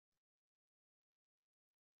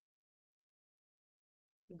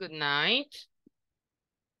Good night.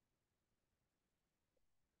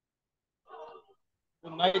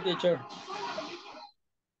 Good night, teacher.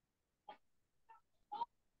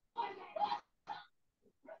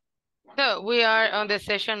 So we are on the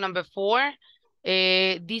session number 4.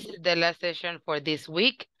 This is the last session for this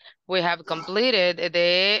week. We have completed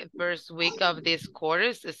the first week of this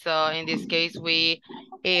course. So in this case, we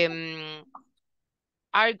um,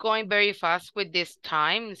 are going very fast with this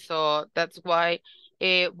time. So that's why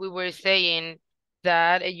we were saying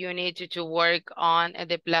that you need to work on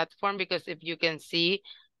the platform, because if you can see,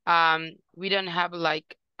 we don't have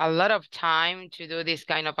like a lot of time to do this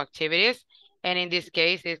kind of activities. And in this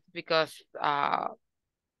case, it's because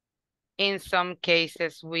in some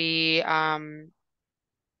cases we are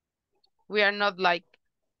not like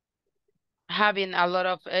having a lot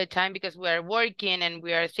of time, because we are working and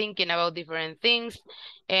we are thinking about different things.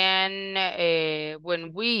 And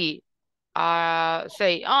when we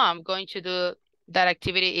say, oh, I'm going to do that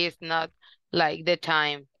activity, is not like the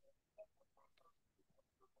time.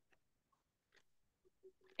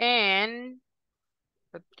 And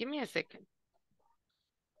but give me a second.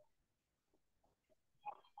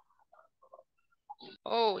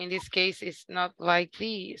 Oh, in this case, it's not like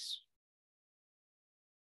this.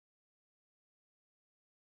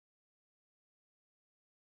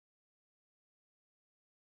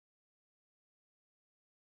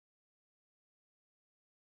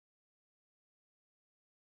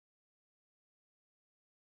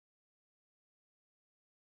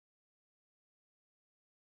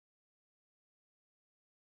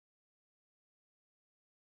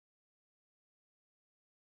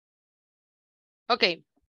 Okay,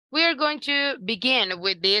 we are going to begin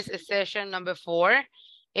with this session number 4.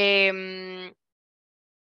 We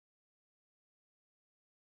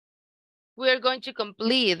are going to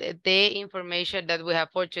complete the information that we have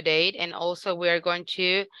for today, and also we are going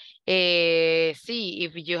to see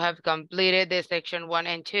if you have completed the section 1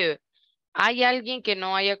 and 2. ¿Hay alguien que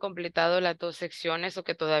no haya completado las 2 secciones o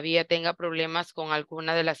que todavía tenga problemas con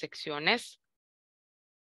alguna de las secciones?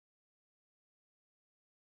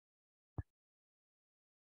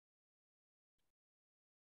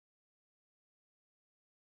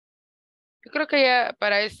 Yo creo que ya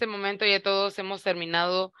para este momento ya todos hemos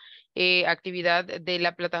terminado actividad de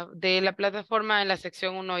la plataforma en la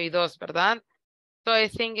sección 1 y 2, ¿verdad? So I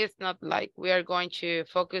think it's not like we are going to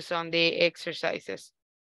focus on the exercises.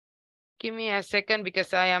 Give me a second,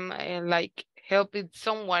 because I am like helping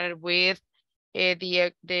someone with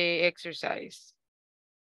the exercise.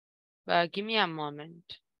 But give me a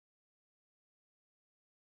moment.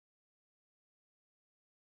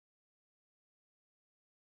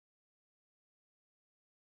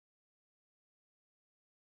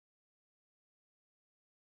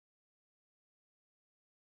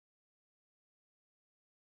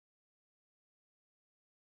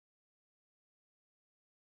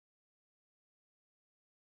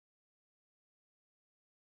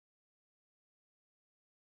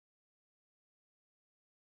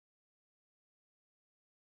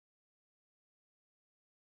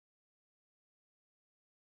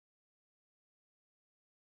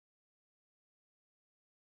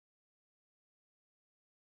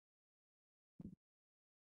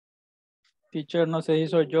 Teacher, no sé si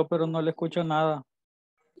soy yo, pero no le escucho nada.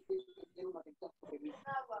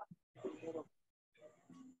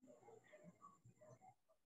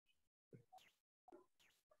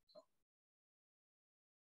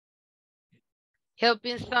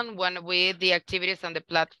 Helping someone with the activities on the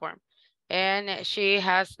platform. And she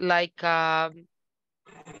has like a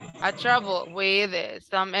trouble with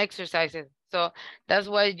some exercises. So that's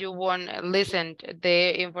why you won't listen to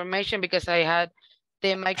the information, because I had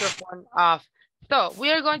the microphone off. So we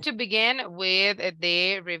are going to begin with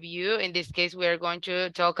the review. In this case, we are going to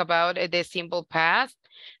talk about the simple past.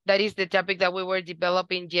 That is the topic that we were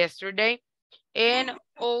developing yesterday. And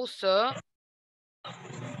also,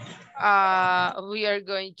 we are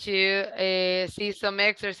going to see some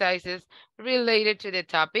exercises related to the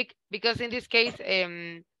topic, because in this case,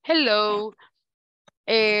 hello,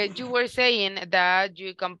 you were saying that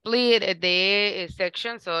you complete the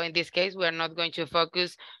section. So in this case, we are not going to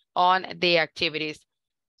focus on the activities.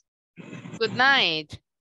 Good night.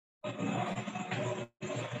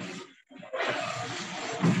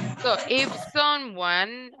 So if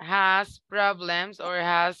someone has problems or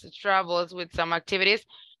has troubles with some activities,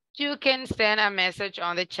 you can send a message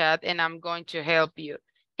on the chat and I'm going to help you.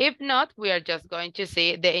 If not, we are just going to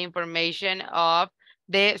see the information of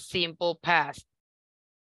the simple past.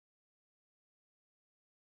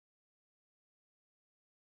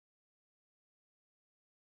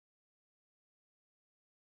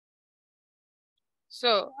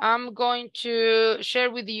 So I'm going to share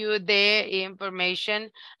with you the information.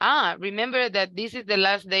 Remember that this is the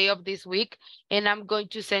last day of this week, and I'm going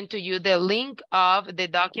to send to you the link of the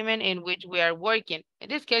document in which we are working. In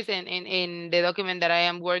this case, in the document that I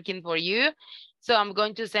am working for you. So I'm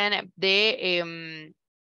going to send the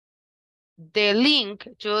link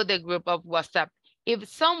to the group of WhatsApp. If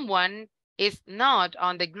someone is not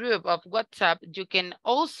on the group of WhatsApp, you can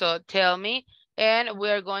also tell me, and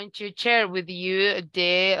we're going to share with you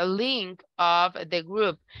the link of the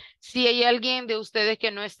group. Si hay alguien de ustedes que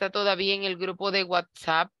no está todavía en el grupo de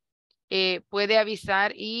WhatsApp, puede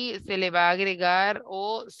avisar y se le va a agregar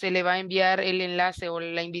o se le va a enviar el enlace o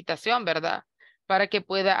la invitación, ¿verdad? Para que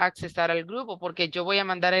pueda accesar al grupo, porque yo voy a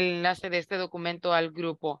mandar el enlace de este documento al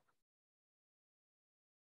grupo.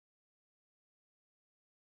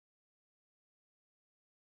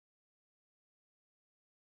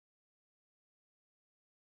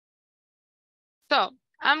 So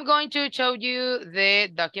I'm going to show you the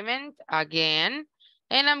document again,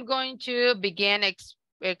 and I'm going to begin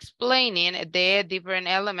explaining the different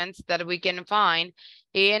elements that we can find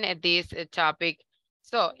in this topic.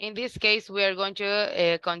 So in this case, we are going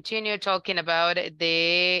to continue talking about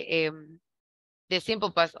the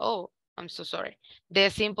simple past. Oh, I'm so sorry. The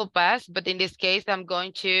simple past, but in this case, I'm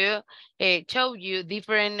going to show you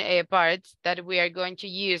different parts that we are going to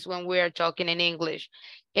use when we are talking in English.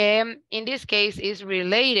 In this case, is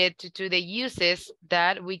related to the uses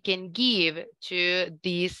that we can give to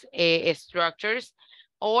these structures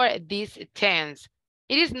or these tense.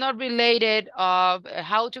 It is not related of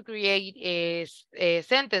how to create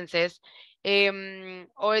sentences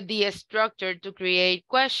or the structure to create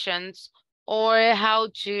questions or how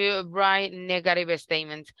to write negative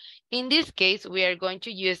statements. In this case, we are going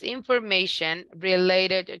to use information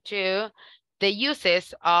related to the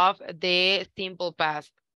uses of the simple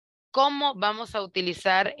past. ¿Cómo vamos a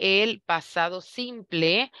utilizar el pasado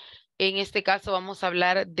simple? En este caso vamos a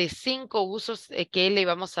hablar de 5 usos que le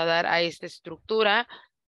vamos a dar a esta estructura.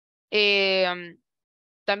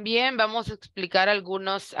 También vamos a explicar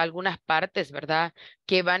algunas partes, ¿verdad?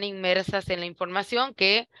 Que van inmersas en la información,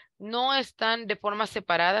 que no están de forma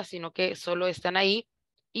separada, sino que solo están ahí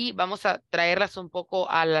y vamos a traerlas un poco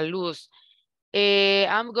a la luz.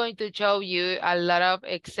 I'm going to show you a lot of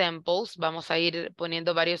examples. Vamos a ir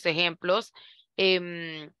poniendo varios ejemplos.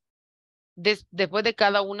 Después de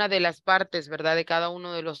cada una de las partes, ¿verdad? De cada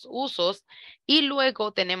uno de los usos. Y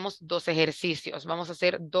luego tenemos 2 ejercicios. Vamos a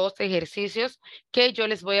hacer 2 ejercicios que yo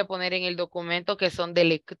les voy a poner en el documento que son de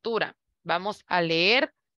lectura. Vamos a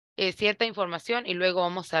leer cierta información y luego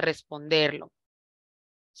vamos a responderlo.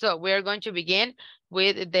 So we are going to begin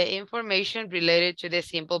with the information related to the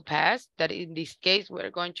simple past. That in this case, we're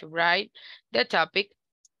going to write the topic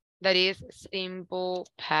that is simple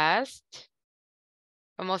past.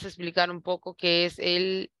 Vamos a explicar un poco qué es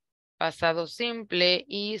el pasado simple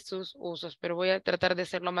y sus usos, pero voy a tratar de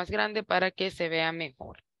hacerlo más grande para que se vea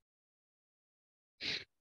mejor.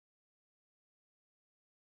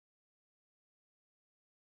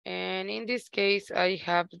 And in this case, I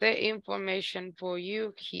have the information for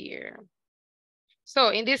you here. So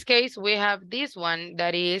in this case, we have this one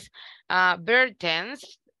that is verb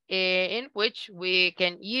tense, in which we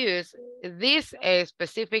can use this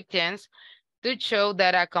specific tense to show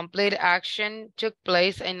that a complete action took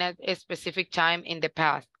place in a specific time in the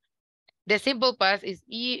past. The simple past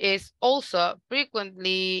is also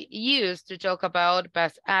frequently used to talk about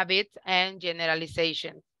past habits and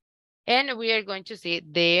generalizations. And we are going to see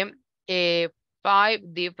the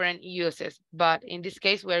 5 different uses. But in this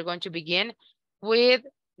case, we are going to begin with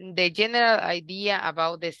the general idea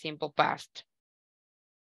about the simple past.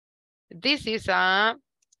 This is a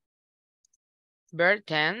verb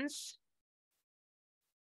tense,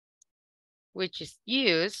 which is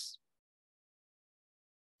used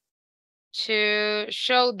to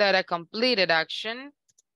show that a completed action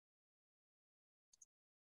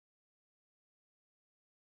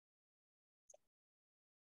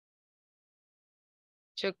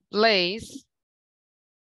took place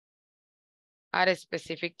at a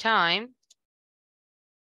specific time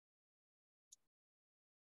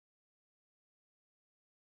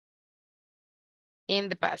in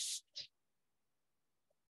the past.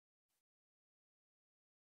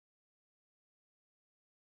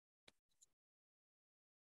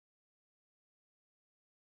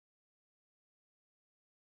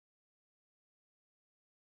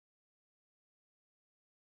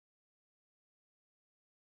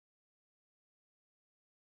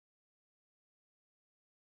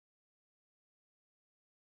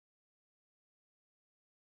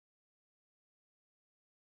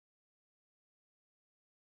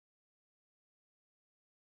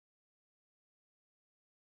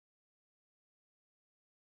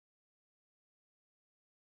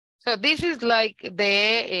 So this is like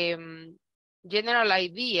the general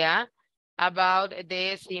idea about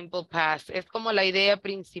the simple past. Es como la idea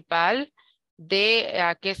principal de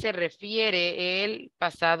a qué se refiere el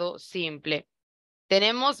pasado simple.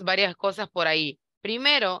 Tenemos varias cosas por ahí.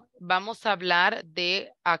 Primero, vamos a hablar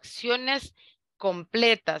de acciones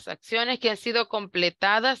completas, acciones que han sido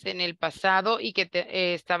completadas en el pasado y que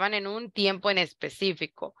estaban en un tiempo en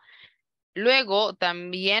específico. Luego,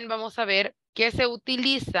 también vamos a ver qué se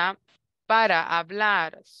utiliza para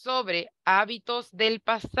hablar sobre hábitos del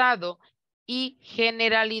pasado y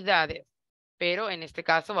generalidades. Pero en este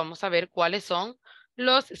caso vamos a ver cuáles son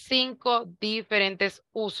los 5 diferentes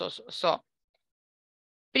usos.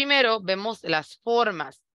 Primero vemos las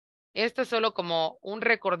formas. Esto es solo como un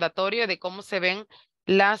recordatorio de cómo se ven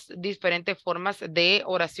las diferentes formas de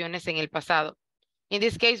oraciones en el pasado. In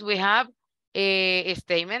this case, we have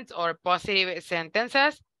statements or positive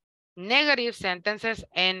sentences, negative sentences,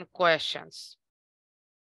 and questions.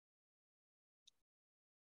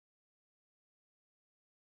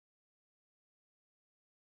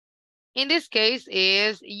 In this case,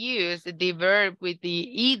 is use the verb with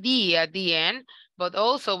the ed at the end, but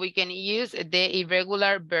also we can use the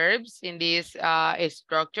irregular verbs in this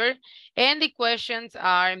structure. And the questions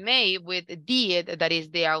are made with did, that is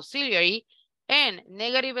the auxiliary, and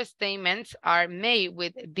negative statements are made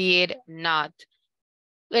with did not.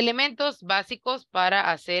 Elementos básicos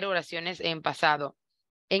para hacer oraciones en pasado.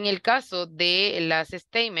 En el caso de las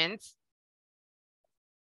statements,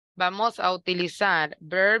 vamos a utilizar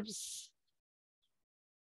verbs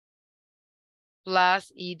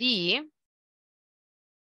plus ed,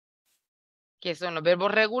 que son los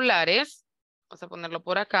verbos regulares. Vamos a ponerlo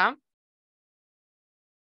por acá.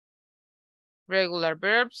 Regular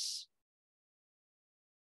verbs.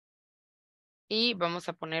 Y vamos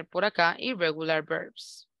a poner por acá irregular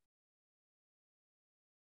verbs.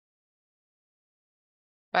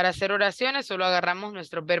 Para hacer oraciones solo agarramos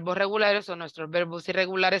nuestros verbos regulares o nuestros verbos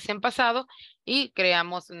irregulares en pasado y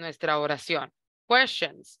creamos nuestra oración.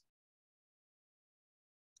 Questions.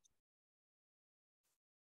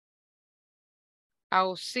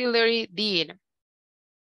 Auxiliary did.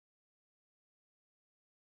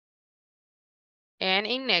 And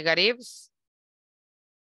in negatives,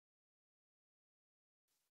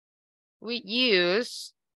 we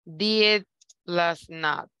use did plus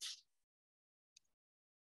not.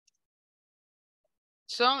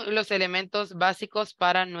 Son los elementos básicos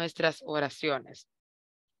para nuestras oraciones.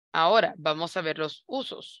 Ahora vamos a ver los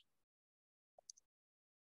usos.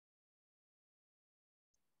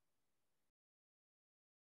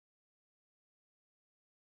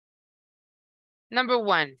 Number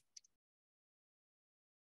 1.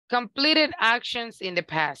 Completed actions in the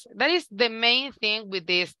past. That is the main thing with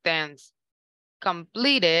this tense.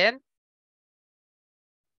 Completed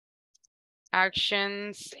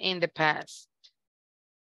actions in the past.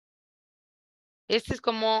 Este es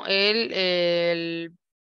como el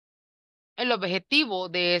objetivo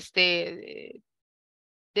de esta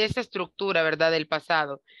estructura, ¿verdad? Del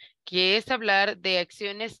pasado, que es hablar de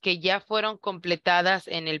acciones que ya fueron completadas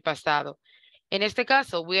en el pasado. En este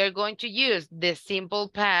caso, we are going to use the simple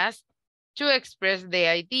past to express the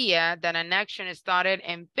idea that an action started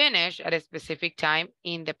and finished at a specific time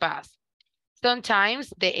in the past.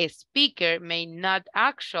 Sometimes the speaker may not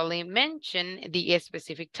actually mention the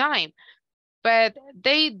specific time, but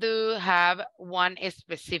they do have one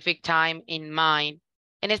specific time in mind.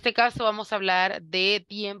 En este caso vamos a hablar de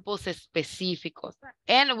tiempos específicos.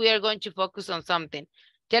 And we are going to focus on something.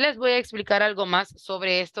 Ya les voy a explicar algo más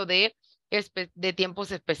sobre esto de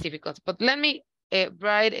tiempos específicos. But let me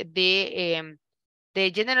write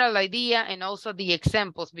the general idea and also the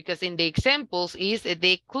examples, because in the examples is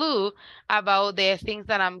the clue about the things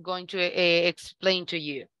that I'm going to explain to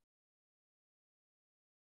you.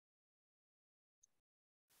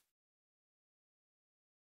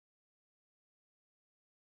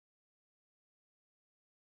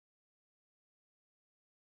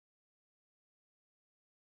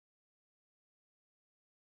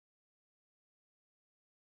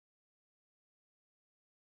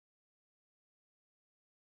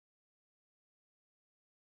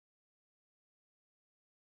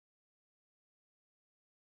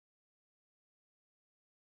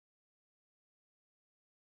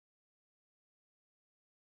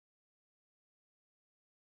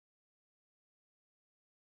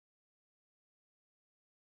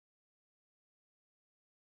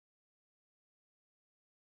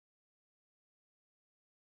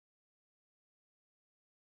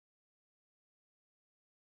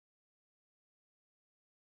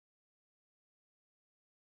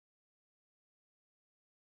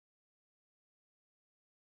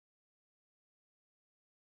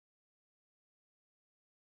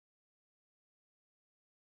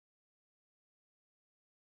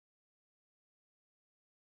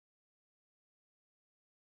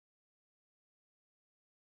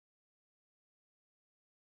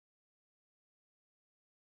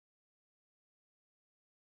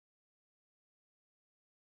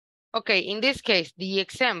 Okay, in this case, the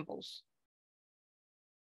examples.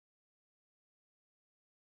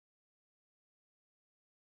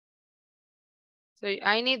 So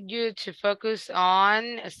I need you to focus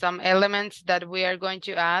on some elements that we are going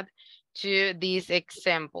to add to these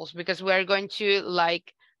examples, because we are going to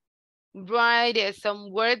like write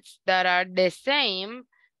some words that are the same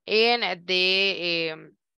in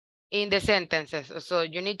the sentences. So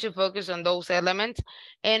you need to focus on those elements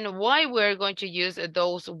and why we're going to use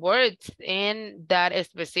those words in that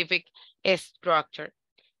specific structure.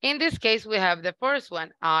 In this case, we have the first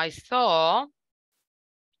one. I saw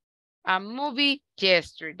a movie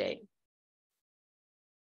yesterday.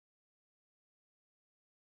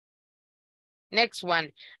 Next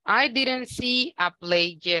one. I didn't see a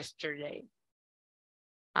play yesterday.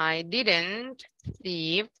 I didn't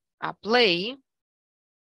see a play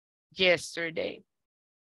yesterday.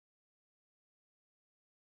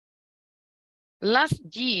 Last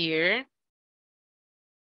year,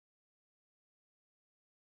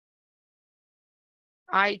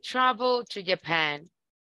 I traveled to Japan.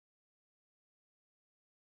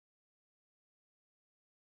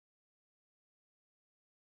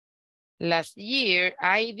 Last year,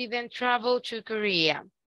 I didn't travel to Korea.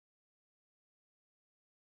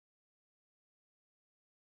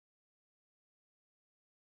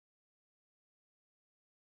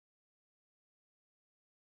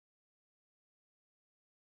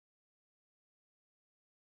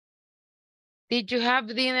 Did you have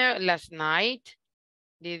dinner last night?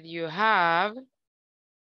 Did you have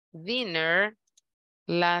dinner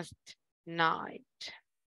last night?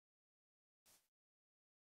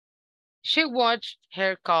 She watched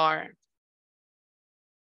her car.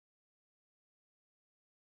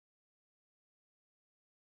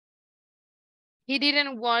 He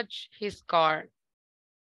didn't watch his car.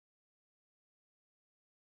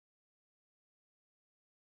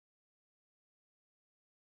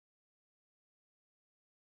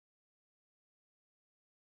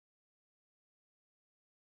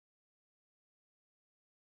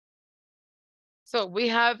 So we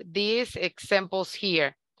have these examples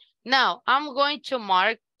here. Now, I'm going to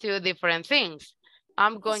mark two different things.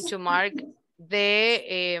 I'm going to mark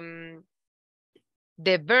the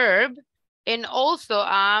verb, and also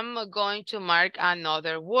I'm going to mark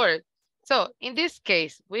another word. So in this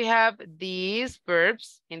case, we have these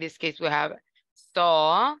verbs. In this case, we have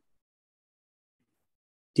saw.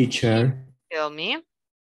 Teacher. Tell me.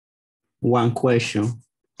 One question.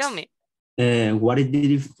 Tell me. What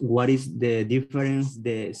is the difference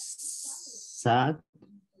the sat,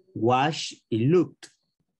 watch, y looked?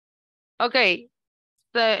 Okay.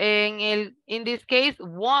 So in this case,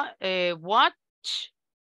 watch.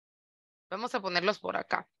 Vamos a ponerlos por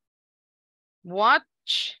acá.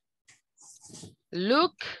 Watch,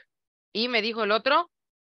 look, y me dijo el otro.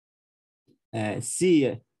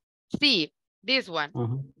 Sí. Sí, this one.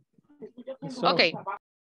 So, Ok.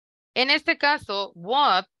 En este caso,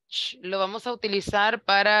 watch lo vamos a utilizar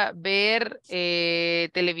para ver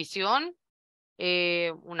televisión,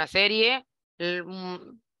 una serie,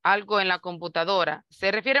 algo en la computadora.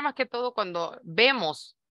 Se refiere más que todo cuando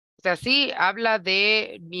vemos. O sea, sí habla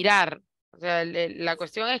de mirar. O sea, la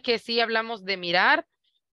cuestión es que sí hablamos de mirar,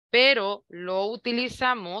 pero lo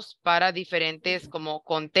utilizamos para diferentes como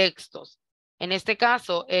contextos. En este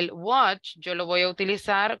caso, el watch yo lo voy a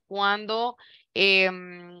utilizar cuando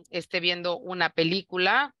esté viendo una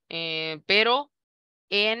película, pero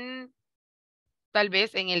tal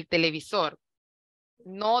vez en el televisor,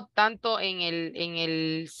 no tanto en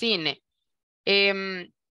el cine.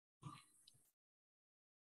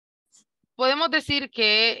 Podemos decir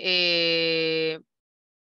que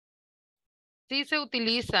sí se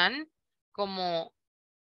utilizan como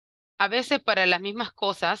a veces para las mismas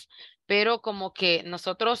cosas, pero como que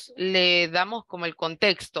nosotros le damos como el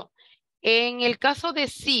contexto. En el caso de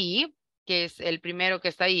sí, que es el primero que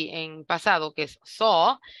está ahí en pasado, que es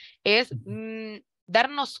saw, es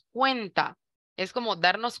darnos cuenta. Es como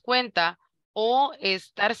darnos cuenta o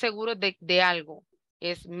estar seguro de algo.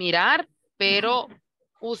 Es mirar, pero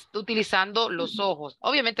utilizando los ojos.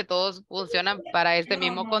 Obviamente todos funcionan para este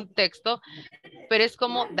mismo contexto, pero es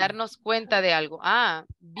como darnos cuenta de algo. Ah,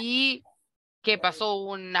 vi que pasó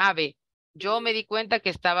un ave. Yo me di cuenta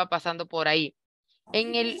que estaba pasando por ahí.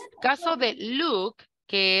 En el caso de look,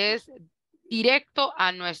 que es directo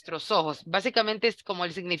a nuestros ojos, básicamente es como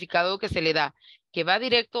el significado que se le da, que va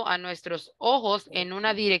directo a nuestros ojos en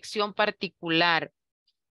una dirección particular,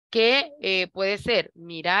 que puede ser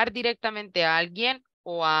mirar directamente a alguien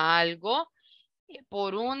o a algo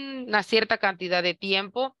por una cierta cantidad de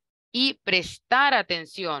tiempo y prestar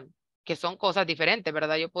atención, ¿ok? que son cosas diferentes,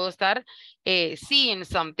 ¿verdad? Yo puedo estar seeing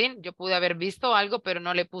something, yo pude haber visto algo, pero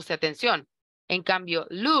no le puse atención. En cambio,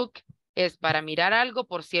 look es para mirar algo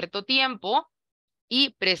por cierto tiempo y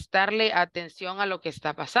prestarle atención a lo que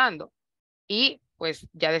está pasando. Y pues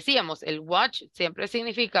ya decíamos, el watch siempre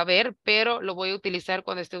significa ver, pero lo voy a utilizar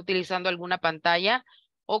cuando esté utilizando alguna pantalla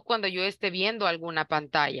o cuando yo esté viendo alguna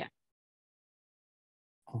pantalla.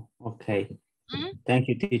 Okay. Thank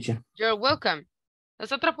you, teacher. You're welcome.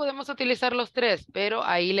 Nosotros podemos utilizar los tres, pero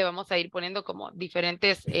ahí le vamos a ir poniendo como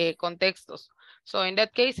diferentes contextos. So in that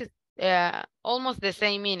case, it's almost the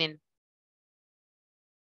same meaning.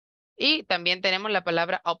 Y también tenemos la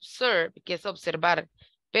palabra observe, que es observar.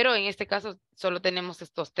 Pero en este caso solo tenemos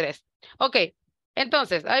estos tres. Ok,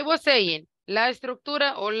 entonces, I was saying, la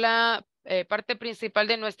estructura o la parte principal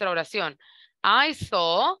de nuestra oración. I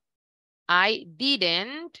saw, I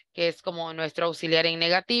didn't, que es como nuestro auxiliar en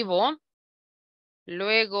negativo.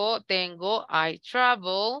 Luego tengo I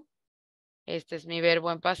travel. Este es mi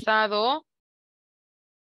verbo en pasado.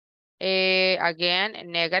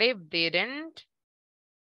 Again, negative, didn't.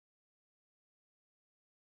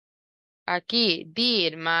 Aquí,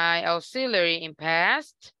 did, my auxiliary in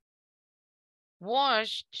past.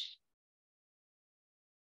 Washed.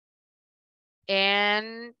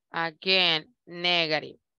 And again,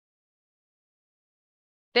 negative.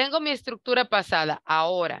 Tengo mi estructura pasada.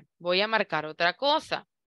 Ahora voy a marcar otra cosa.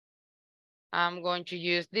 I'm going to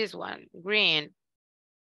use this one, green.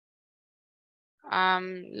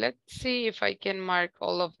 Let's see if I can mark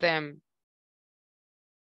all of them.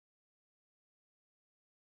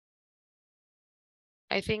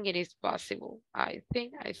 I think it is possible. I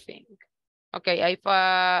think. Okay, I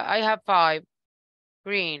have 5.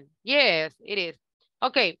 Green. Yes, it is.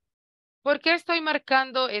 Okay. ¿Por qué estoy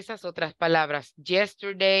marcando esas otras palabras?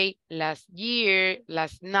 Yesterday, last year,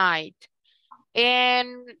 last night.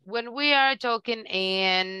 And when we are talking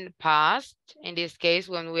in past, in this case,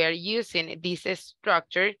 when we are using this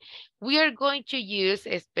structure, we are going to use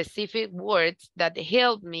specific words that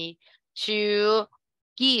help me to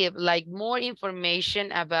give like more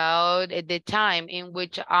information about the time in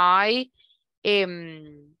which I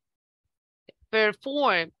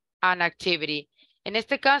perform an activity. En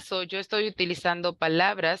este caso, yo estoy utilizando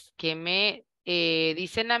palabras que me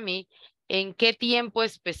dicen a mí en qué tiempo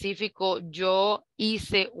específico yo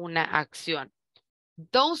hice una acción.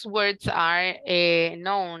 Those words are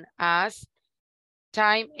known as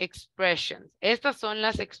time expressions. Estas son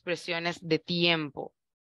las expresiones de tiempo.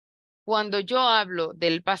 Cuando yo hablo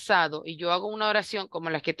del pasado y yo hago una oración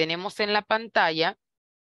como la que tenemos en la pantalla,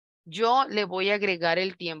 yo le voy a agregar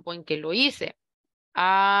el tiempo en que lo hice.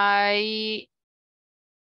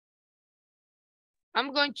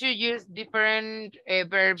 I'm going to use different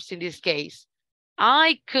verbs in this case.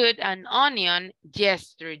 I cut an onion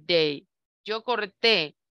yesterday. Yo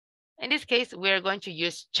corté. In this case, we are going to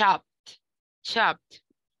use chopped. Chopped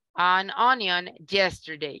an onion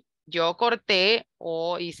yesterday. Yo corté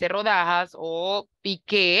o hice rodajas o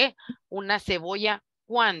piqué una cebolla.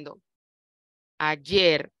 ¿Cuándo?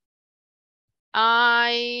 Ayer.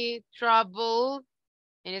 I traveled.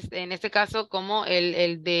 En este caso, como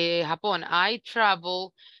el de Japón. I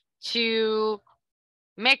traveled to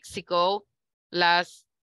Mexico last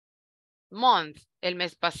month, el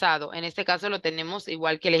mes pasado. En este caso lo tenemos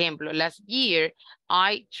igual que el ejemplo. Last year,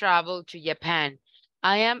 I traveled to Japan.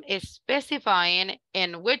 I am specifying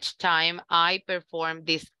in which time I performed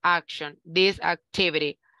this action, this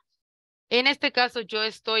activity. En este caso, yo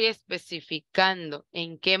estoy especificando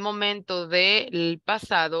en qué momento del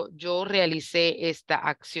pasado yo realicé esta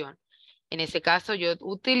acción. En ese caso, yo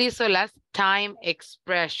utilizo las time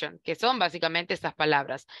expression, que son básicamente estas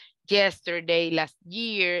palabras. Yesterday, last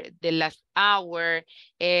year, the last hour,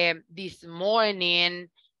 this morning,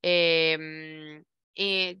 10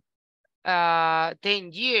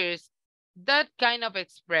 years, that kind of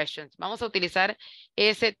expressions. Vamos a utilizar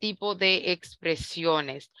ese tipo de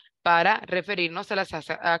expresiones para referirnos a las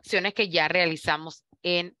acciones que ya realizamos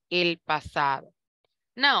en el pasado.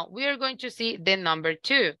 Now, we are going to see the number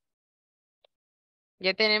 2.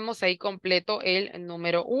 Ya tenemos ahí completo el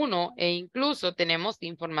número 1 e incluso tenemos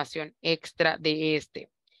información extra de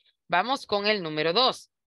este. Vamos con el número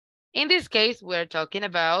 2. In this case, we are talking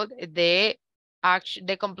about the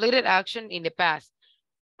completed action in the past.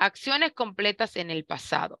 Acciones completas en el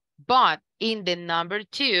pasado. But in the number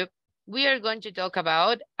 2, we are going to talk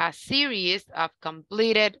about a series of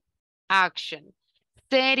completed action.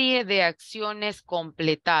 Serie de acciones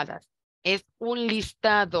completadas. Es un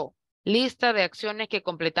listado Lista de acciones que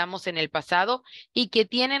completamos en el pasado y que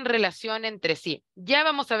tienen relación entre sí. Ya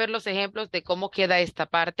vamos a ver los ejemplos de cómo queda esta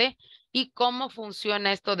parte y cómo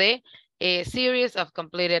funciona esto de series of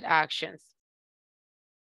completed actions.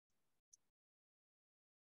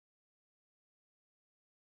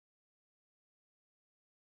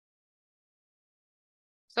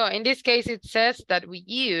 So in this case, it says that we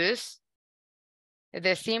use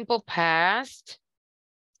the simple past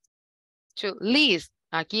to list.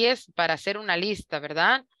 Aquí es para hacer una lista,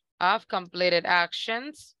 ¿verdad? Of completed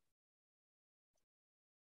actions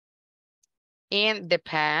in the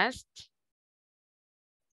past.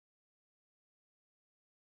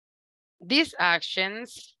 These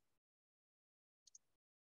actions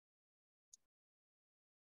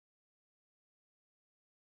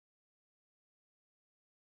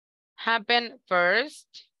happen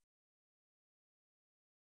first,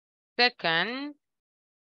 second,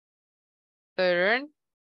 third,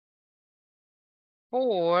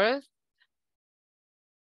 fourth,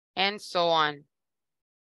 and so on.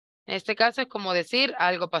 En este caso es como decir,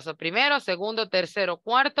 algo pasó primero, segundo, tercero,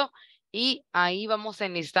 cuarto, y ahí vamos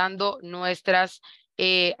enlistando nuestras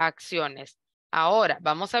acciones. Ahora,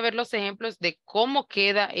 vamos a ver los ejemplos de cómo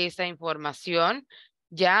queda esa información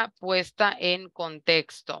ya puesta en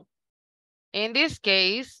contexto. In this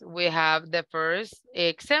case, we have the first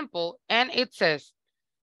example, and it says,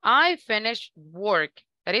 I finished work.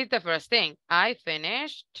 That is the first thing. I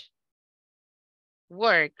finished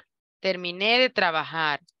work. Terminé de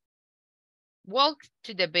trabajar. Walked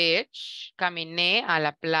to the beach. Caminé a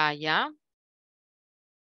la playa.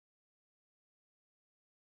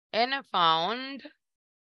 And I found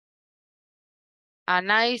a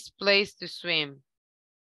nice place to swim.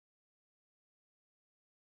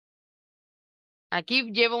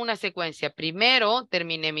 Aquí llevo una secuencia. Primero,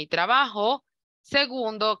 terminé mi trabajo.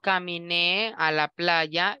 Segundo, caminé a la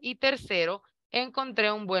playa. Y tercero,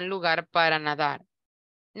 encontré un buen lugar para nadar.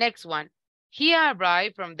 Next one. He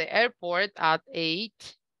arrived from the airport at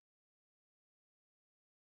 8.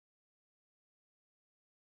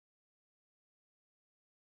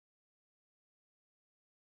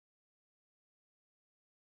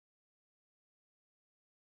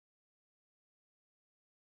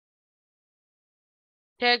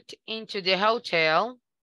 Checked into the hotel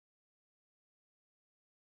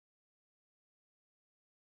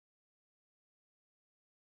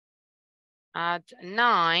at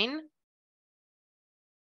 9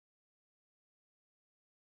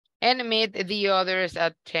 and meet the others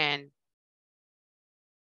at 10.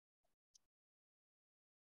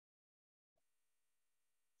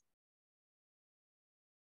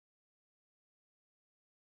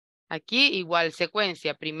 Aquí igual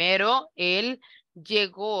secuencia. Primero, él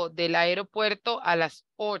llegó del aeropuerto a las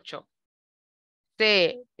 8.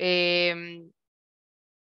 Se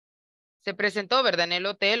presentó, ¿verdad? En el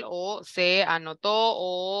hotel o se anotó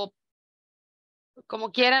o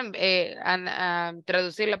como quieran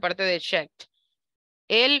traducir la parte de checked.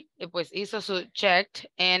 Él pues hizo su checked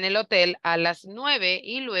en el hotel a las 9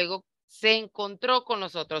 y luego se encontró con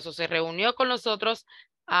nosotros o se reunió con nosotros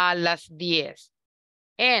a las 10.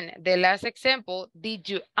 And the last example, did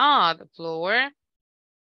you add flour?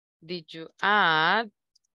 Did you add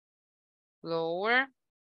flour?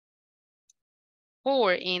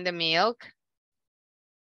 Pour in the milk.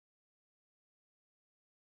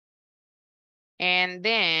 And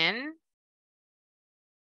then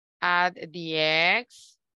add the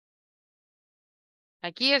eggs.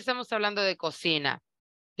 Aquí estamos hablando de cocina.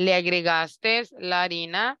 Le agregaste la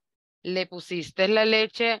harina, le pusiste la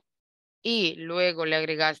leche y luego le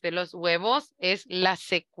agregaste los huevos. Es la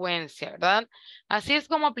secuencia, ¿verdad? Así es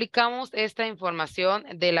como aplicamos esta información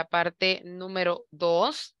de la parte número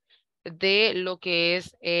 2 de lo que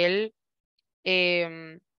es el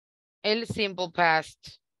simple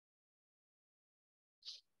past.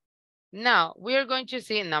 Now, we are going to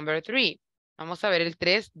see number 3. Vamos a ver el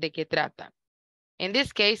 3 de qué trata. In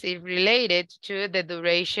this case, it's related to the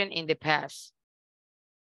duration in the past.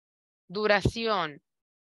 Duración.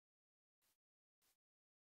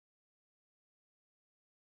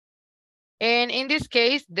 And in this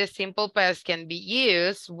case, the simple past can be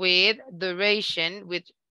used with duration,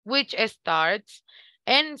 which starts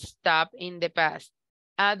and stops in the past.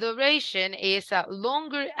 A duration is a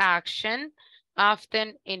longer action,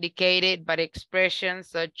 often indicated by expressions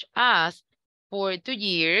such as for 2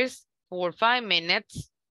 years, for 5 minutes,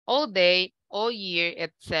 all day, all year,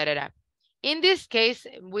 etc. In this case,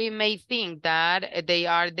 we may think that they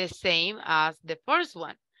are the same as the first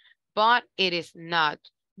one, but it is not,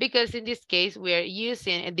 because in this case, we are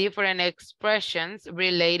using different expressions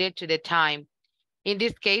related to the time. In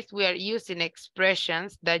this case, we are using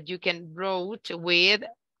expressions that you can wrote with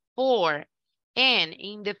for. And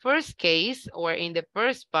in the first case, or in the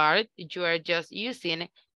first part, you are just using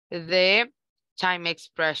the time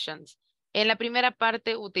expressions. En la primera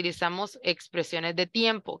parte utilizamos expresiones de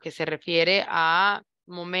tiempo, que se refiere a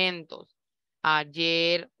momentos.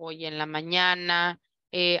 Ayer, hoy en la mañana,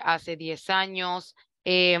 hace 10 años,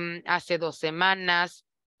 hace 2 semanas,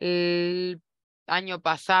 el año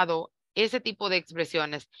pasado, ese tipo de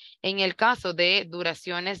expresiones. En el caso de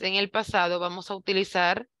duraciones en el pasado, vamos a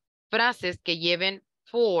utilizar frases que lleven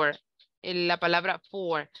for, la palabra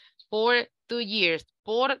for 2 years,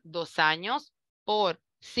 por 2 años, por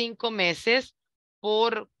 5 meses,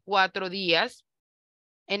 por 4 días.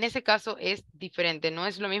 En ese caso es diferente, no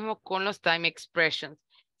es lo mismo con los time expressions,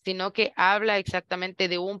 sino que habla exactamente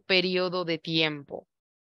de un periodo de tiempo.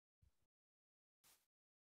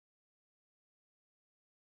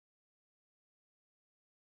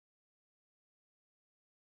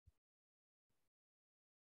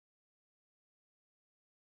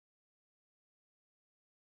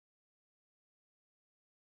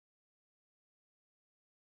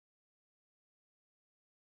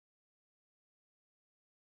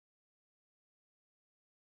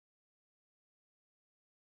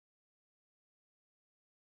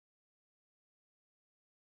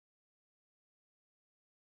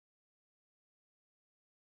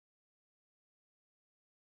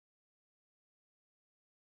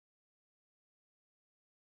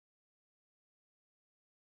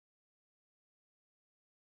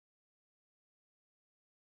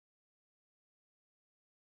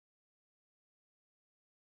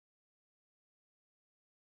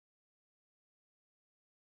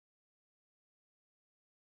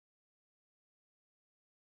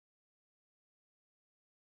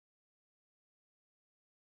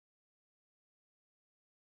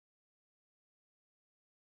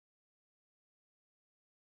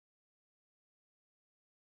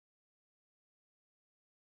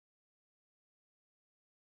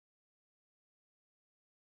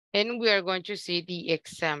 And we are going to see the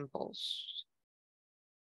examples.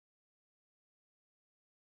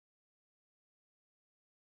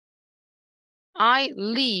 I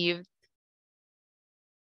lived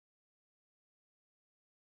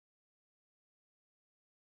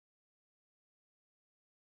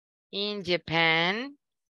in Japan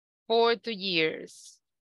for 2 years.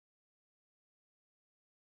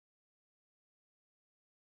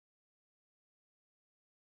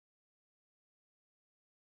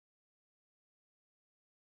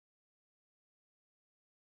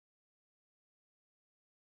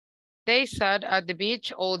 They sat at the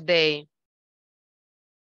beach all day.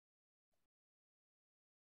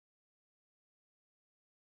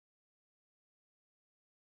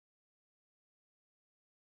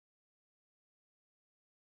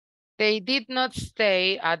 They did not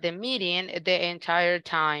stay at the meeting the entire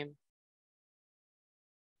time.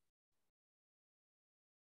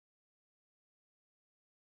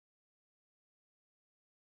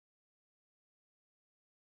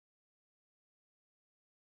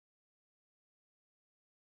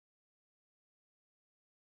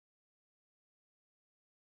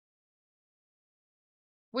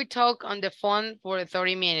 We talked on the phone for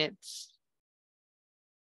 30 minutes.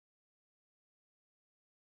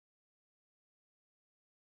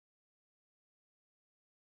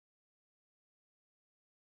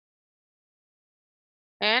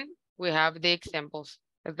 And we have the examples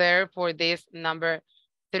there for this number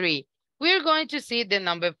 3. We're going to see the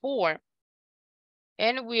number 4.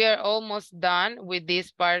 And we are almost done with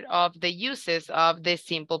this part of the uses of the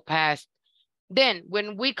simple past. Then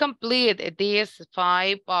when we complete these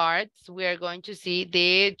 5 parts, we are going to see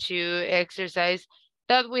the 2 exercises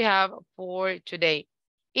that we have for today.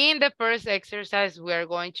 In the first exercise, we are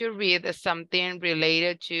going to read something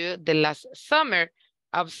related to the last summer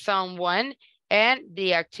of someone and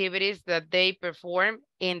the activities that they perform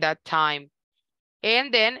in that time.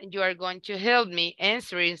 And then you are going to help me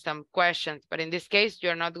answering some questions. But in this case,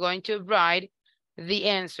 you're not going to write the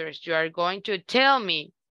answers. You are going to tell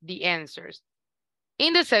me the answers.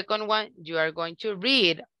 In the second one, you are going to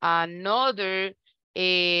read another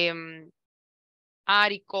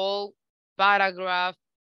article, paragraph,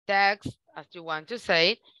 text, as you want to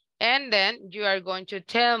say, and then you are going to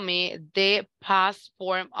tell me the past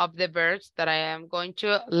form of the verbs that I am going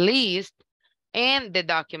to list in the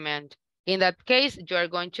document. In that case, you are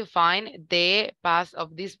going to find the past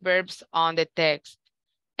of these verbs on the text.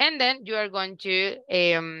 And then you are going to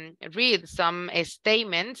read some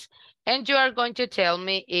statements, and you are going to tell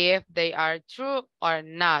me if they are true or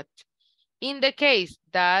not. In the case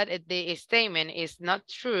that the statement is not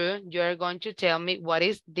true, you are going to tell me what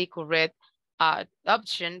is the correct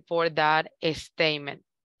option for that statement.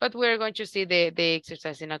 But we're going to see the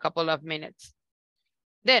exercise in a couple of minutes.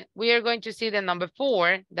 Then we are going to see the number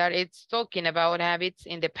 4, that it's talking about habits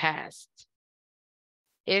in the past.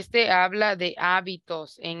 Este habla de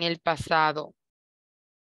hábitos en el pasado.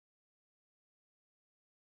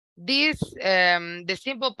 This, the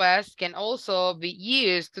simple past can also be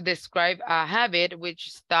used to describe a habit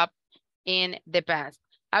which stopped in the past.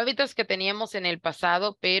 Hábitos que teníamos en el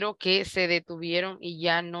pasado, pero que se detuvieron y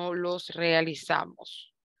ya no los realizamos.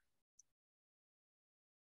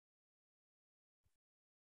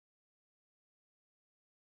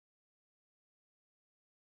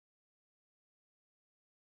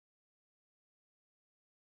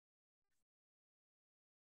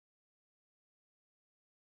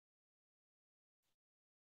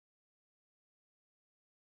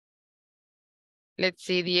 Let's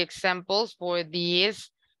see the examples for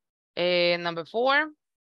this number 4.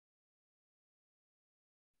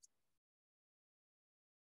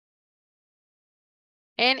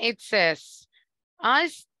 And it says, I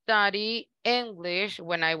studied English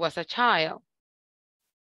when I was a child.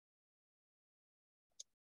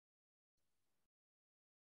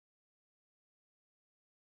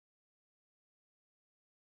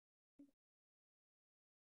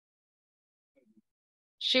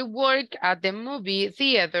 She worked at the movie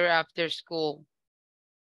theater after school.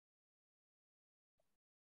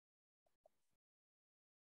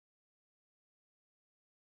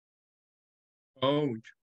 Oh,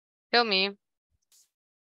 Tell me.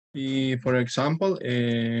 for example,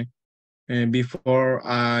 before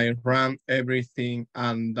I ran everything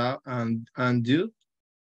and do.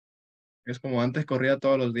 Es como antes corría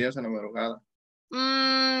todos los días en la madrugada.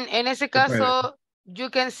 En ese caso, you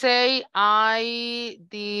can say I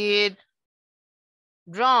did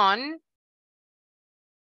run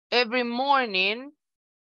every morning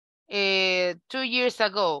 2 years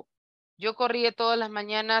ago. Yo corría todas las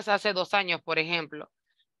mañanas hace 2 años, por ejemplo.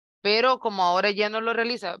 Pero como ahora ya no lo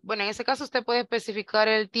realiza, bueno, en ese caso usted puede especificar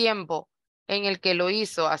el tiempo en el que lo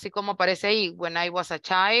hizo, así como aparece ahí, when I was a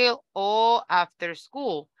child o after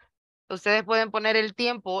school. Ustedes pueden poner el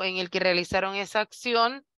tiempo en el que realizaron esa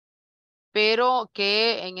acción, pero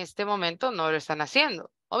que en este momento no lo están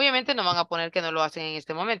haciendo. Obviamente no van a poner que no lo hacen en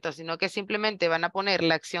este momento, sino que simplemente van a poner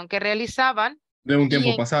la acción que realizaban. De un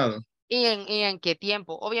tiempo pasado. Y en qué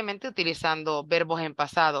tiempo, obviamente utilizando verbos en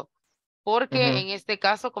pasado. Porque en este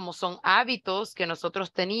caso, como son hábitos que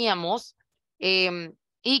nosotros teníamos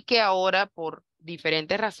y que ahora por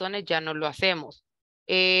diferentes razones ya no lo hacemos.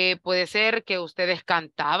 Puede ser que ustedes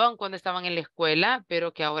cantaban cuando estaban en la escuela,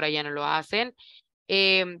 pero que ahora ya no lo hacen.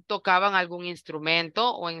 Tocaban algún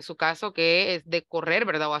instrumento o en su caso que es de correr,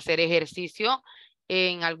 ¿verdad? O hacer ejercicio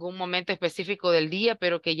en algún momento específico del día,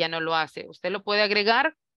 pero que ya no lo hace. Usted lo puede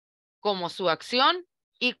agregar como su acción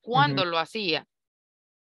y cuándo lo hacía.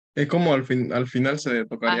 Es como al final se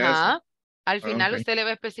tocaría eso. Al final Okay. usted le va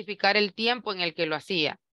a especificar el tiempo en el que lo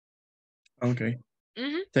hacía. Okay.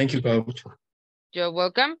 Thank you, coach. You're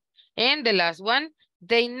welcome. And the last one,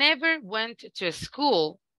 they never went to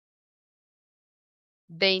school.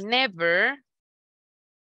 They never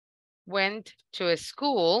went to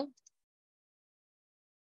school.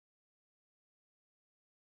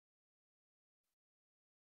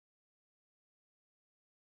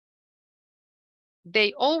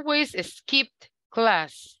 They always skipped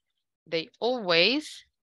class. They always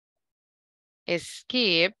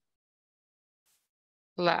skip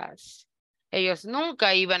class. Ellos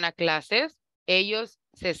nunca iban a clases, ellos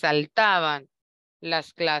se saltaban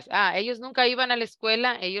las clases. Ellos nunca iban a la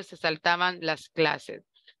escuela, ellos se saltaban las clases.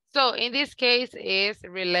 So in this case is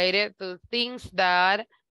related to things that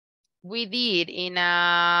we did in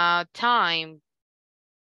a time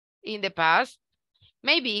in the past.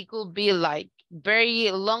 Maybe it could be like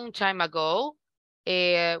very long time ago.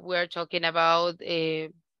 We're talking about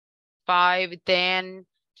 5, 10,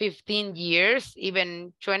 15 years,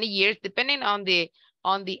 even 20 years, depending on the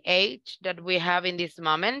age that we have in this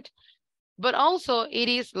moment. But also it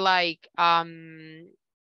is like talking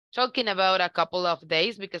about a couple of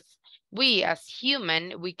days, because we as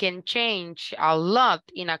human, we can change a lot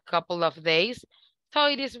in a couple of days. So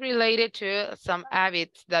it is related to some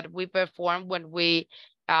habits that we perform when we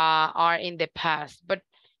are in the past. But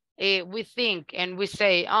we think and we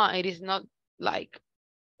say, it is not like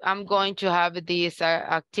I'm going to have this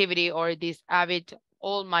activity or this habit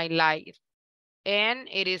all my life. And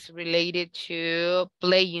it is related to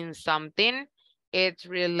playing something. It's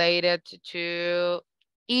related to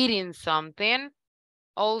eating something.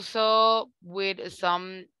 Also with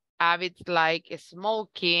some habits like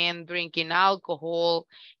smoking, drinking alcohol,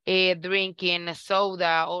 drinking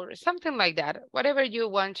soda, or something like that. Whatever you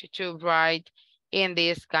want to write in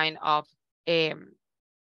this kind of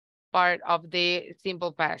part of the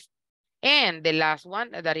simple past. And the last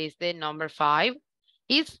one, that is the number 5,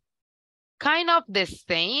 is kind of the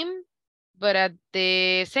same, but at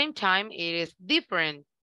the same time, it is different.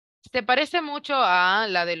 Se parece mucho a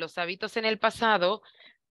la de los hábitos en el pasado,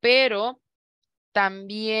 pero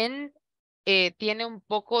también tiene un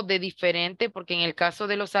poco de diferente, porque en el caso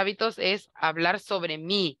de los hábitos es hablar sobre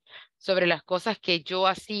mí, sobre las cosas que yo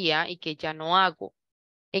hacía y que ya no hago.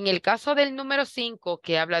 En el caso del número 5,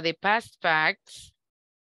 que habla de past facts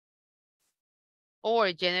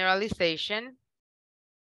or generalization,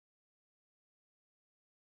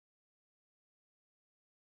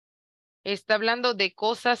 está hablando de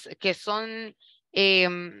cosas que son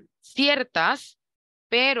ciertas,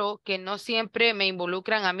 pero que no siempre me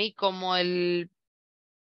involucran a mí como el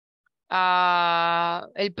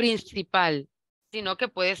principal, sino que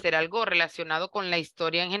puede ser algo relacionado con la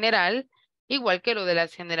historia en general, igual que lo de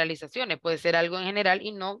las generalizaciones. Puede ser algo en general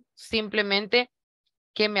y no simplemente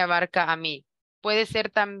que me abarca a mí. Puede ser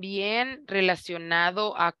también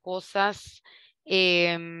relacionado a cosas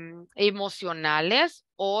emocionales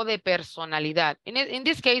o de personalidad. In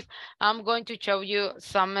this case, I'm going to show you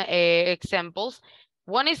some examples.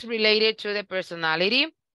 One is related to the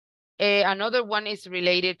personality. Another one is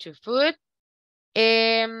related to food.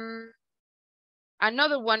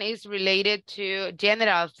 Another one is related to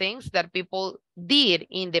general things that people did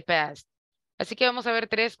in the past. Así que vamos a ver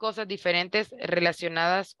 3 cosas diferentes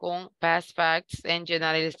relacionadas con past facts and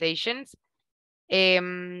generalizations.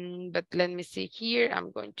 But let me see here.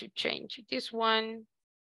 I'm going to change this one.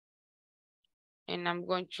 And I'm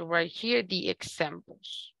going to write here the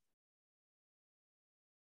examples.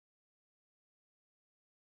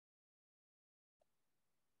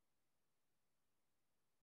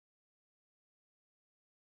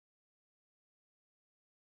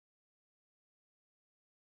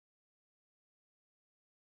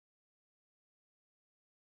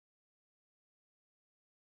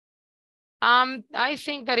 I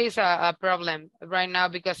think that is a problem right now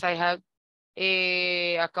because I have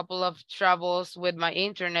a couple of troubles with my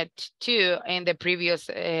internet too in the previous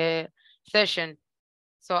session.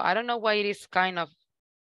 So I don't know why it is kind of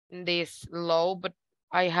this low, but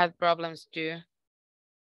I had problems too.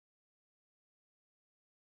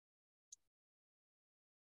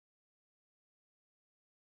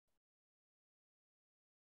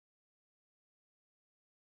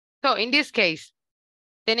 So in this case,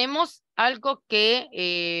 tenemos algo que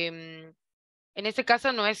en este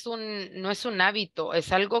caso no es un hábito,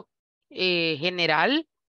 es algo general,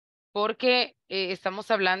 porque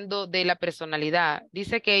estamos hablando de la personalidad.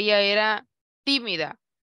 Dice que ella era tímida.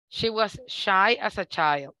 She was shy as a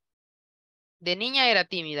child. De niña era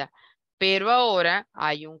tímida, pero ahora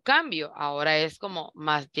hay un cambio. Ahora es como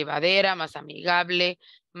más llevadera, más amigable,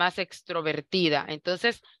 más extrovertida.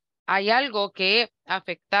 Entonces, hay algo que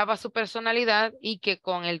afectaba su personalidad y que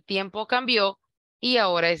con el tiempo cambió y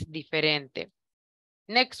ahora es diferente.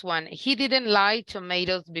 Next one, he didn't like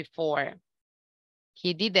tomatoes before.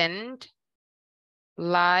 He didn't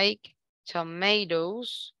like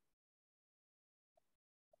tomatoes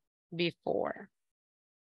before.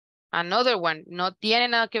 Another one, no tiene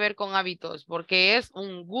nada que ver con hábitos porque es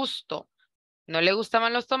un gusto. No le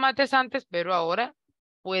gustaban los tomates antes, pero ahora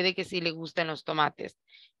puede que sí le gusten los tomates.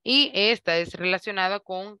 Y esta es relacionada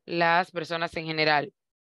con las personas en general.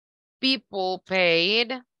 People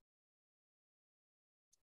paid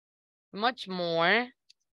much more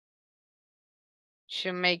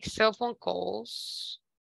to make cell phone calls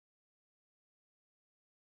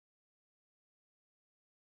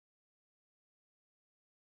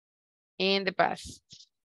in the past.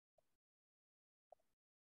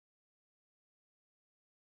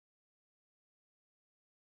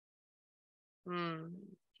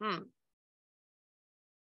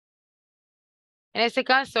 En este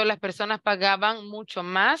caso, las personas pagaban mucho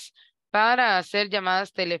más para hacer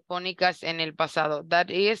llamadas telefónicas en el pasado. That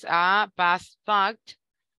is a past fact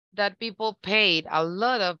that people paid a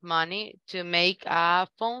lot of money to make a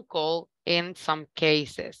phone call in some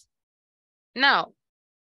cases. Now,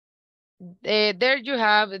 there you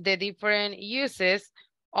have the different uses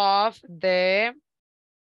of the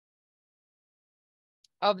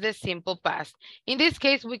simple past. In this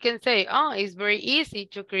case, we can say, oh, it's very easy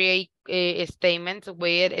to create statements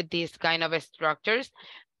with these kind of structures,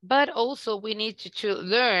 but also we need to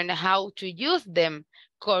learn how to use them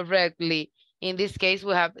correctly. In this case,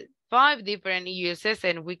 we have 5 different uses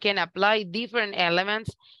and we can apply different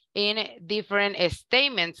elements in different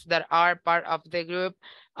statements that are part of the group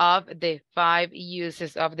of the 5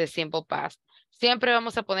 uses of the simple past. Siempre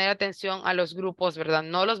vamos a poner atención a los grupos, ¿verdad?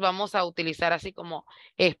 No los vamos a utilizar así como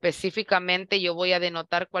específicamente yo voy a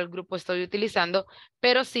denotar cuál grupo estoy utilizando,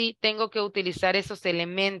 pero sí tengo que utilizar esos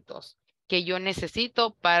elementos que yo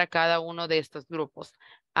necesito para cada uno de estos grupos.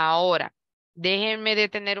 Ahora, déjenme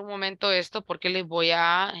detener un momento esto porque les voy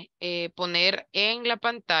a poner en la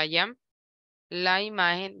pantalla la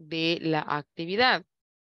imagen de la actividad.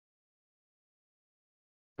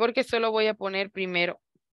 Porque solo voy a poner primero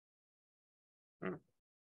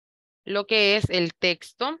lo que es el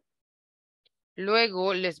texto.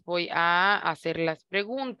 Luego les voy a hacer las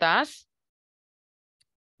preguntas.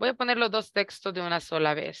 Voy a poner los dos textos de una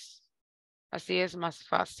sola vez. Así es más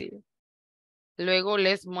fácil. Luego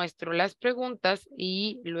les muestro las preguntas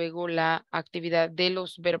y luego la actividad de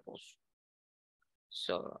los verbos.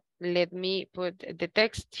 So let me put the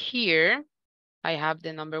text here. I have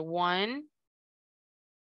the number 1.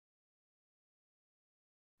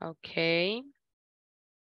 Okay.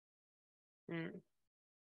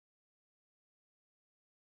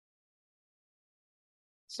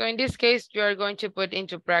 So in this case, you are going to put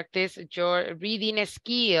into practice your reading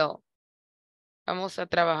skill. Vamos a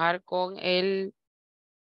trabajar con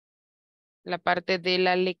la parte de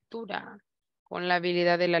la lectura, con la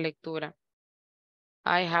habilidad de la lectura.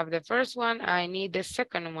 I have the first one. I need the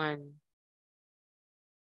second one.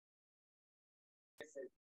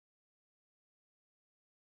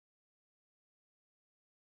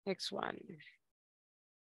 Next one.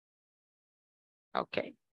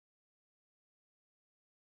 Okay.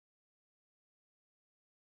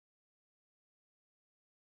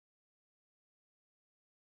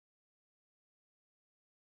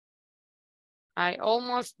 I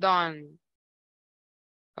almost done.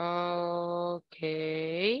 Okay.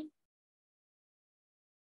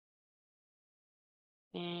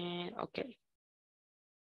 And okay.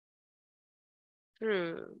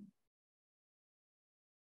 True.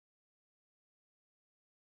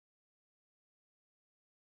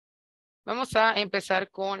 Vamos a empezar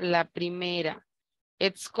con la primera.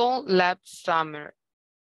 It's called last summer.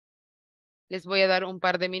 Les voy a dar un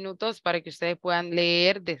par de minutos para que ustedes puedan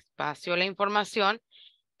leer despacio la información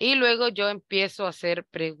y luego yo empiezo a hacer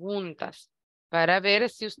preguntas para ver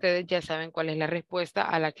si ustedes ya saben cuál es la respuesta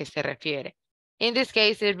a la que se refiere. In this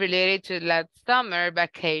case, it's related to last summer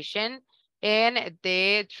vacation and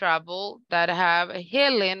the travel that have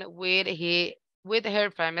Helen with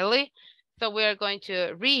her family. So we are going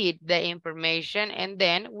to read the information and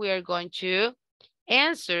then we are going to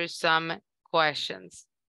answer some questions.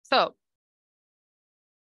 So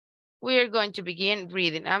we are going to begin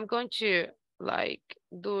reading. I'm going to like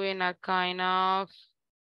doing a kind of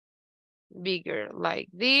bigger like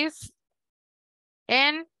this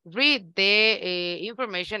and read the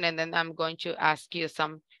information and then I'm going to ask you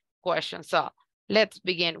some questions. So let's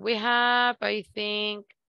begin. We have, I think.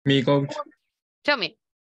 Me, coach. Tell me.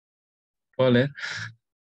 ¿Puedo leer?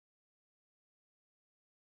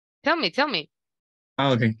 Tell me.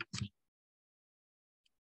 Okay.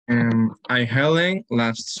 I Helen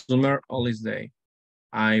last summer holiday.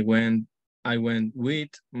 I went with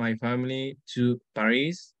my family to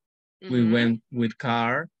Paris. We went with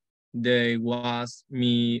car. There was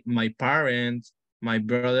me, my parents, my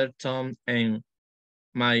brother Tom, and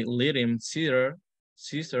my little sister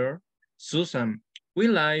Susan. We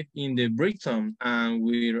live in the Britain, and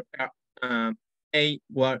we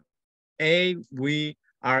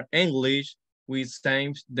are English. We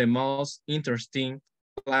sang the most interesting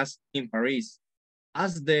class in Paris.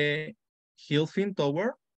 As the Hilfin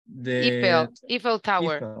Tower, the Eiffel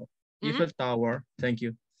Tower. Eiffel Tower, thank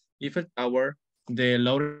you. Eiffel Tower, the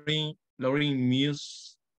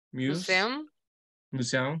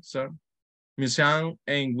Museum,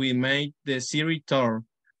 and we made the series tour.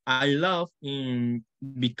 I love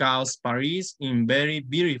because Paris is very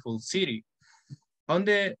beautiful city.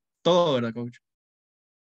 Todo, ¿verdad, coach?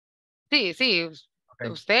 Sí. Okay.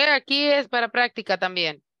 Usted aquí es para práctica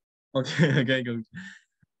también. Okay, coach.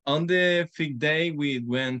 On the fifth day, we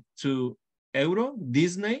went to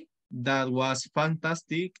Disney. That was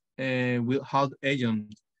fantastic. Without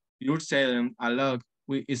agent, you're selling a lot.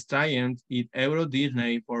 We stayed at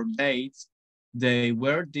Disney for dates. They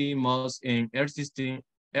were the most existing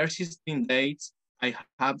dates I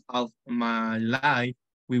have of my life.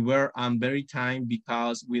 We were on very time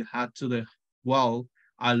because we had to the wall.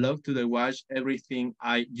 I love to the watch everything.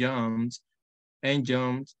 I jumped and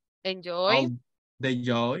jumped. Enjoy.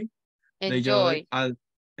 Enjoy.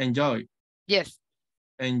 Yes.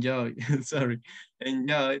 Enjoy. Sorry.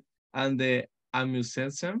 Enjoy. And the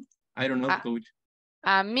amusement. I don't know, coach.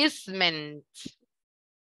 Amusement.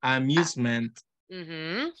 Amusement.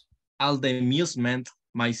 All the amusement.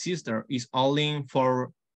 My sister is only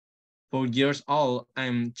 4 years old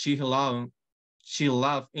and she loved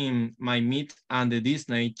in my meet and the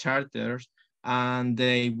Disney charters and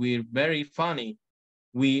they were very funny.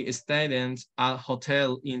 We stayed at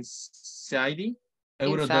hotel inside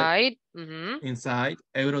Euro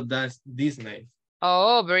Disney.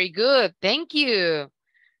 Oh, very good. Thank you.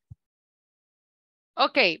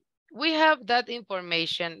 Okay, we have that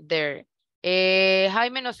information there.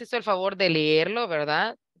 Jaime nos hizo el favor de leerlo,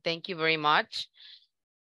 ¿verdad? Thank you very much.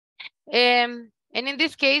 And in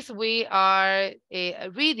this case, we are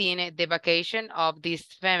reading the vacation of this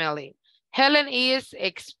family. Helen is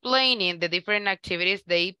explaining the different activities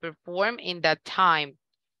they perform in that time.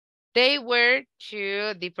 They were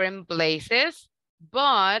to different places,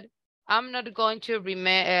 but I'm not going to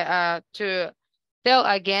tell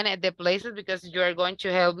again the places because you are going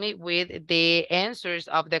to help me with the answers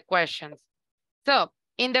of the questions. So,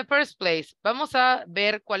 in the first place, vamos a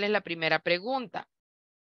ver cuál es la primera pregunta.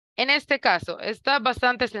 En este caso, está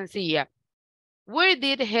bastante sencilla. Where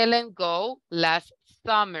did Helen go last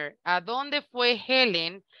summer? ¿A dónde fue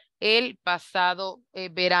Helen el pasado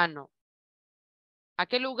verano? ¿A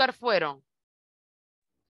qué lugar fueron?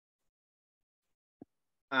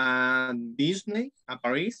 A Disney, a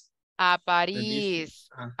París. A París.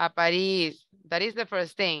 A París. That is the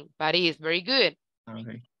first thing. París. Very good.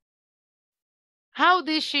 Okay. How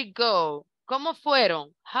did she go? ¿Cómo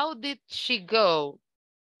fueron? How did she go?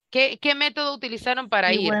 ¿Qué método utilizaron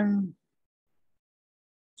para ir?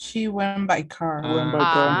 She went by car.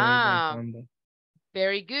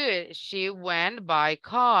 Very good. She went by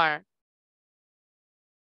car.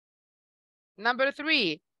 Number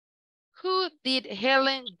 3. Who did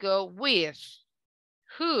Helen go with?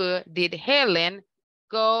 Who did Helen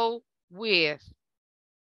go with?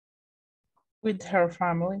 With her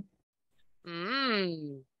family.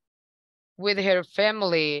 With her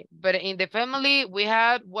family. But in the family, we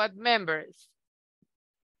had what members?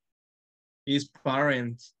 His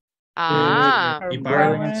parents. Brother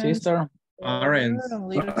and sister. Parents.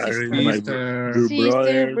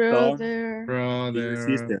 Sister, brother.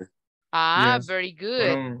 Sister. Yes. Very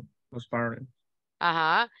good. Los parents.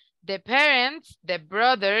 The parents, the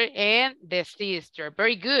brother, and the sister.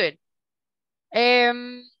 Very good.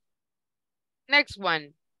 Next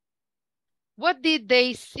one. What did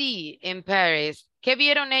they see in Paris? ¿Qué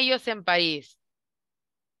vieron ellos en París?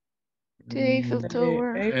 The Eiffel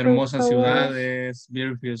Tower. Hermosas ciudades,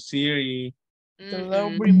 beautiful city. The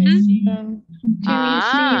Louvre Museum.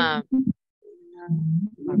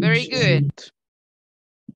 Very good.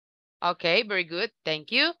 Okay, very good.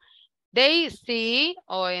 Thank you. They see,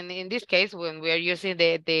 or in this case, when we are using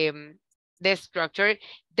the structure,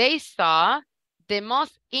 they saw the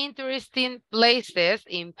most interesting places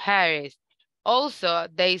in Paris. Also,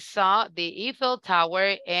 they saw the Eiffel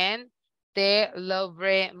Tower and the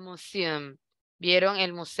Louvre Museum. Vieron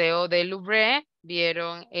el Museo del Louvre,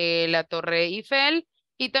 vieron la Torre Eiffel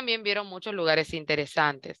y también vieron muchos lugares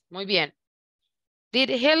interesantes. Muy bien. Did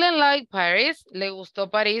Helen like Paris? ¿Le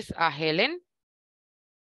gustó París a Helen?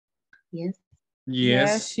 Yes.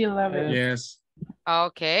 Yes, she loved it. Yes.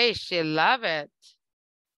 Okay, she loved it.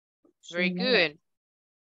 Very good.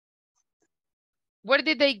 Where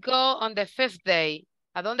did they go on the 5th day?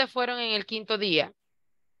 ¿A dónde fueron en el 5º día?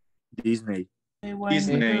 Disney. They went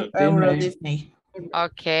to Euro Disney.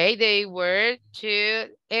 Okay, they were to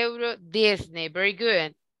Euro Disney. Very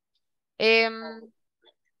good.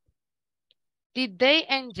 Did they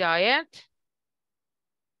enjoy it?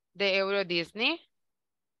 The Euro Disney.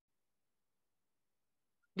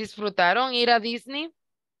 ¿Disfrutaron ir a Disney?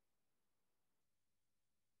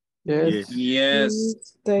 Yes.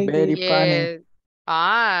 Yes. Very funny.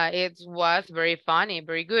 It was very funny.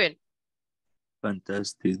 Very good.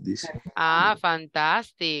 Fantastic. This.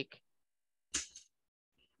 Fantastic.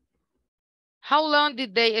 How long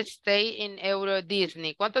did they stay in Euro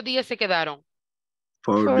Disney? ¿Cuántos días se quedaron?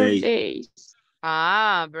 4 days.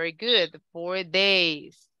 Very good. 4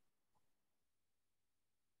 days.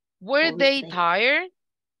 Were they tired?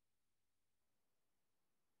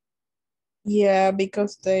 Yeah,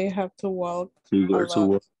 because they have to walk We were to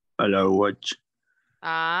walk a lot watch.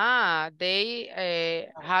 They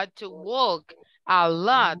had to walk a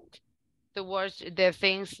lot towards the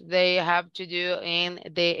things they have to do in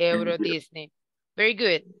the Euro Disney. Very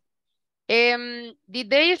good. Did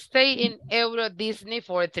they stay in Euro Disney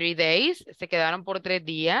for 3 days? ¿Se quedaron por 3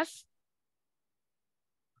 días?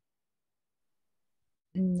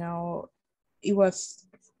 No, it was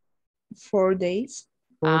 4 days.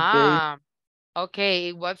 4 days. Okay,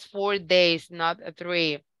 it was 4 days, not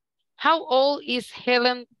 3. How old is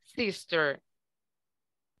Helen's sister?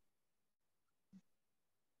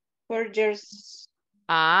 4 years.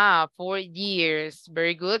 4 years.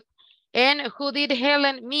 Very good. And who did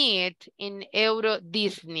Helen meet in Euro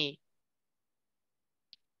Disney?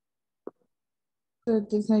 The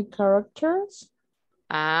Disney characters.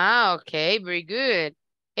 Okay, very good.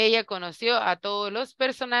 Ella conoció a todos los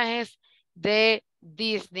personajes de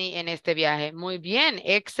Disney en este viaje. Muy bien,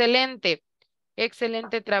 excelente.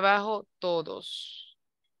 Excelente trabajo todos.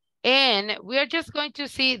 And we are just going to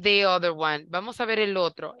see the other one. Vamos a ver el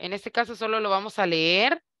otro. En este caso solo lo vamos a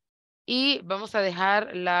leer y vamos a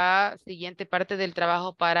dejar la siguiente parte del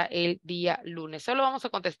trabajo para el día lunes. Solo vamos a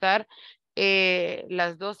contestar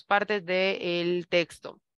las dos partes del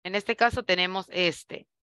texto. En este caso tenemos este.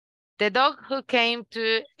 The dog who came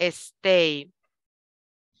to stay.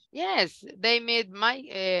 Yes, they made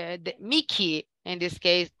Mickey in this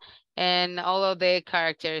case and all of the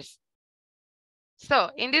characters. So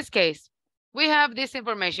in this case, we have this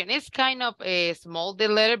information. It's kind of a small the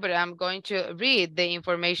letter, but I'm going to read the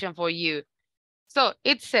information for you. So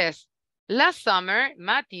it says, last summer,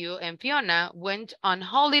 Matthew and Fiona went on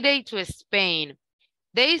holiday to Spain.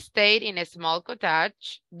 They stayed in a small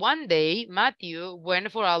cottage. One day, Matthew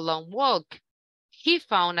went for a long walk. He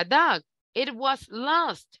found a dog. It was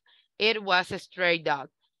lost. It was a stray dog.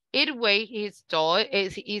 It waved its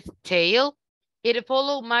tail. It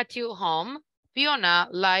followed Matthew home. Fiona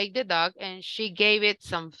liked the dog and she gave it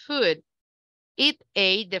some food. It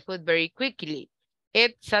ate the food very quickly.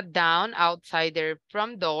 It sat down outside their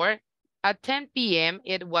front door. At 10 p.m.,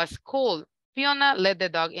 it was cold. Fiona let the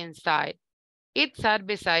dog inside. It sat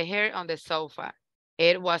beside her on the sofa.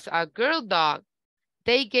 It was a girl dog.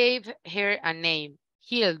 They gave her a name,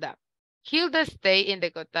 Hilda. Hilda stayed in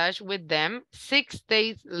the cottage with them. 6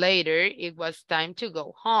 days later, it was time to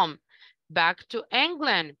go home, back to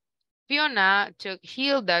England. Fiona took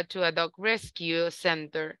Hilda to a dog rescue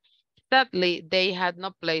center. Sadly, they had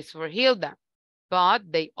no place for Hilda,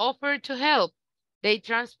 but they offered to help. They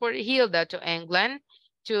transported Hilda to England,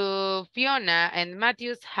 to Fiona and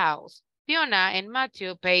Matthew's house. Fiona and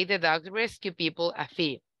Matthew paid the dog rescue people a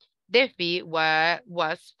fee. The fee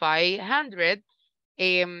was 500.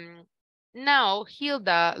 Now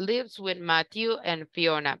Hilda lives with Matthew and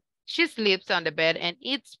Fiona. She sleeps on the bed and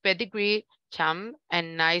eats pedigree, jam,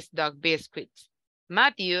 and nice dog biscuits.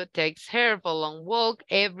 Matthew takes her for a long walk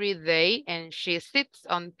every day and she sits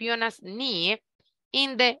on Fiona's knee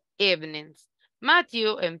in the evenings.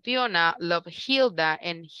 Matthew and Fiona love Hilda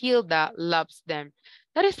and Hilda loves them.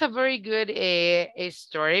 That is a very good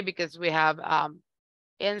story because we have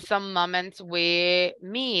in some moments we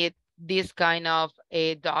meet this kind of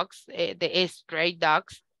dogs, the stray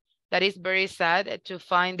dogs. That is very sad to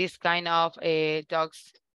find this kind of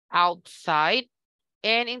dogs outside.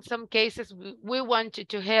 And in some cases, we want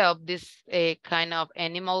to help this kind of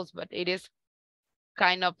animals, but it is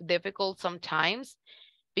kind of difficult sometimes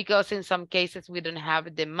because in some cases we don't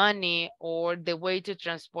have the money or the way to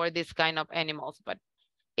transport this kind of animals. But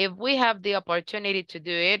if we have the opportunity to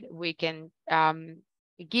do it, we can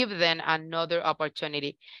give them another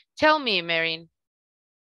opportunity. Tell me, Marin.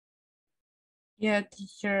 Yeah,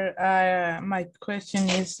 teacher. My question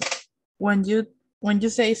is, when you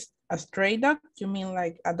say a stray dog, you mean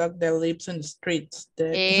like a dog that lives in the streets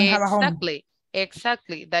that doesn't have a home?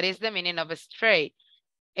 Exactly. That is the meaning of a stray.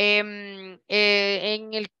 En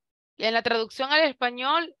la traducción al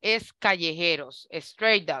español es callejeros,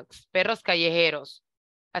 stray dogs, perros callejeros.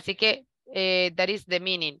 Así que that is the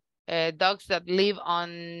meaning. Dogs that live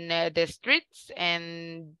on the streets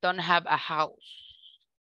and don't have a house.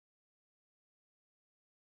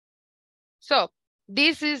 So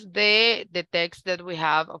this is the text that we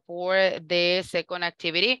have for the second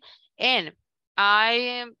activity. And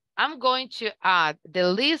I'm going to add the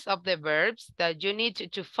list of the verbs that you need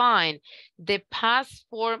to find the past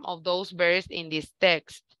form of those verbs in this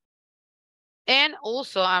text. And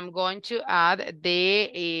also I'm going to add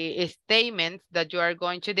the statements that you are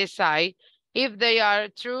going to decide if they are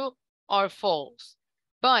true or false.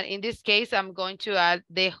 But in this case, I'm going to add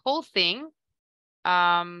the whole thing.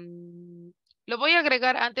 Lo voy a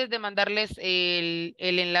agregar antes de mandarles el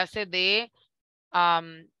enlace del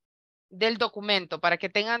documento para que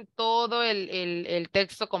tengan todo el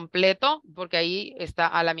texto completo, porque ahí está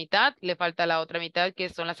a la mitad, le falta la otra mitad que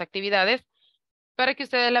son las actividades, para que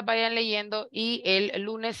ustedes las vayan leyendo y el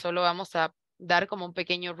lunes solo vamos a dar como un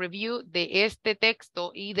pequeño review de este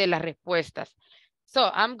texto y de las respuestas.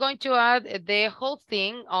 So I'm going to add the whole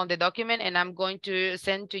thing on the document and I'm going to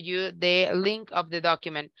send to you the link of the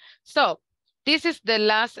document. So This is the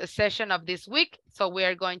last session of this week, so we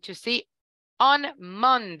are going to see on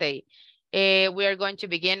Monday. We are going to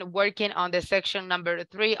begin working on the section number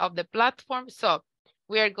 3 of the platform. So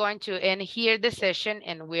we are going to end here the session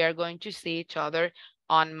and we are going to see each other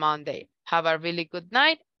on Monday. Have a really good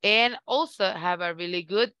night and also have a really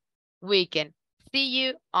good weekend. See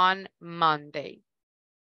you on Monday.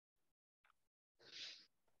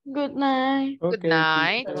 Good night. Good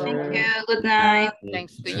night. Thank you. Good night.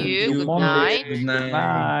 Thanks to Thank you. Good Monday. night. Good night.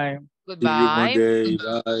 Bye. See you Goodbye. Monday.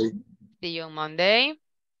 Bye. See you on Monday.